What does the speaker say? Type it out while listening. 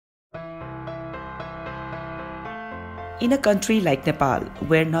In a country like Nepal,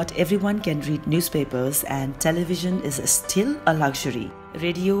 where not everyone can read newspapers and television is still a luxury,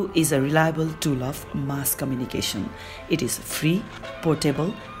 radio is a reliable tool of mass communication. It is free,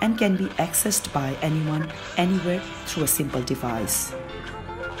 portable, and can be accessed by anyone, anywhere through a simple device.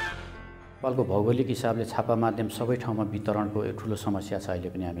 नेपालको भौगोलिक हिसाबले छापा माध्यम सबै ठाउँमा वितरणको एक ठूलो समस्या छ अहिले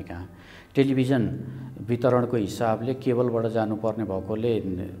पनि हामी कहाँ। टेलिभिजन वितरणको हिसाबले केबलबाट जानुपर्ने भएकोले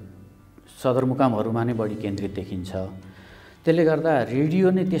सदरमुकामहरुमा नै बढी केन्द्रित देखिन्छ। त्यसले गर्दा रेडियो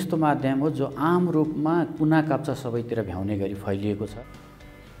नै त्यस्तो माध्यम हो जो आम रूपमा कुना काप्चा सबैतिर भ्याउने गरी फैलिएको छ।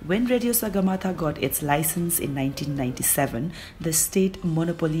 When Radio Sagarmatha got its license in 1997, the state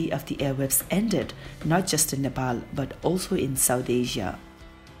monopoly of the airwaves ended, not just in Nepal but also in South Asia.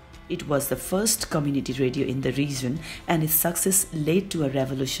 It was the first community radio in the region, and its success led to a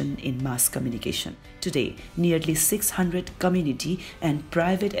revolution in mass communication. Today, nearly 600 community and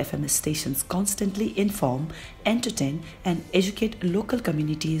private FM stations constantly inform, entertain, and educate local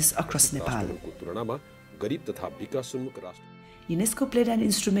communities across Nepal. UNESCO played an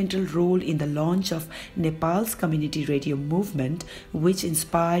instrumental role in the launch of Nepal's community radio movement, which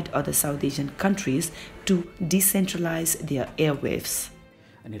inspired other South Asian countries to decentralize their airwaves.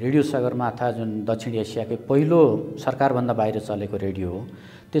 अनि radio Sagarmatha जुन दक्षिण एसियाकै पहिलो सरकारभन्दा बाहिर चलेको radio हो,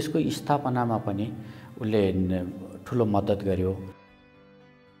 त्यसको स्थापनामा पनि उले ठूलो मद्दत गर्यो।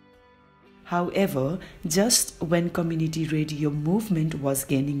 However, just when community radio movement was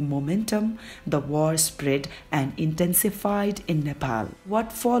gaining momentum, the war spread and intensified in Nepal.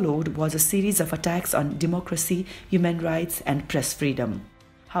 What followed was a series of attacks on democracy, human rights, and press freedom.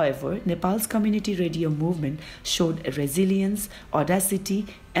 However, Nepal's community radio movement showed resilience, audacity,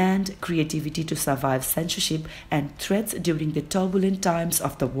 and creativity to survive censorship and threats during the turbulent times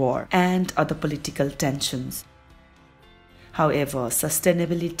of the war and other political tensions. However,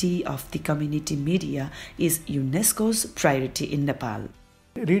 sustainability of the community media is UNESCO's priority in Nepal.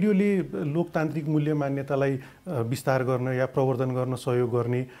 रेडियोले लोकतान्त्रिक मूल्य मान्यतालाई विस्तार गर्न या प्रवर्धन गर्न सहयोग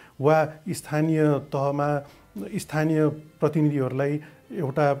गर्ने वा स्थानीय तहमा स्थानीय प्रतिनिधिहरूलाई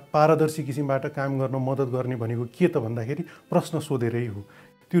एउटा पारदर्शी किसिमबाट काम गर्न मद्दत गर्ने भनेको के त भन्दाखेरि प्रश्न सोधेरै हो।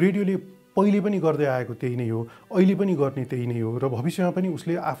 त्यो रेडियोले पहिले पनि गर्दै आएको त्यही नै हो, अहिले पनि गर्ने त्यही नै हो र भविष्यमा पनि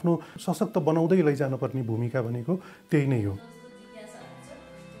उसले आफ्नो सशक्त बनाउँदै लैजान पर्ने भूमिका भनेको त्यही नै हो।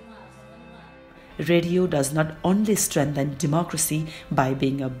 Radio does not only strengthen democracy by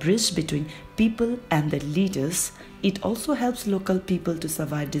being a bridge between people and their leaders, it also helps local people to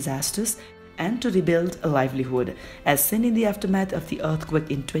survive disasters and to rebuild a livelihood, as seen in the aftermath of the earthquake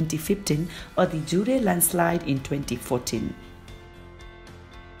in 2015 or the Jure landslide in 2014.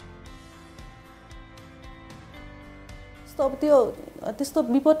 अब त्यस्तो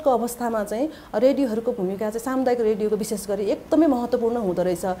विपदको अवस्थामा चाहिँ रेडियोहरूको भूमिका चाहिँ सामुदायिक रेडियोको विशेष गरी एकदमै महत्त्वपूर्ण हुँदो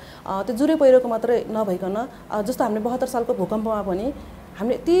रहेछ। त्यो जुरे पहिरोको मात्रै नभइकन जस्तो हामीले 72 सालको भूकम्पमा पनि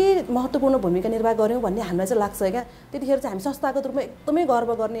हामीले यति महत्त्वपूर्ण भूमिका निर्वाह गर्यौं भन्ने हामीलाई चाहिँ लाग्छ क्या। त्यतिखेर चाहिँ हामी संस्थागत रूपमा एकदमै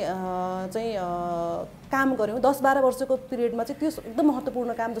गर्व गर्ने चाहिँ काम गर्यौं। 10-12 वर्षको पिरियडमा चाहिँ त्यो एकदम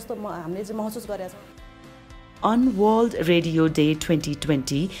महत्त्वपूर्ण काम जस्तो हामीले चाहिँ महसुस गरेका छौं। On World Radio Day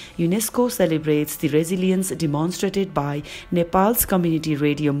 2020, UNESCO celebrates the resilience demonstrated by Nepal's community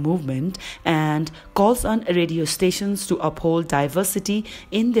radio movement and calls on radio stations to uphold diversity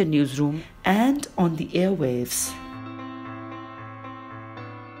in their newsroom and on the airwaves.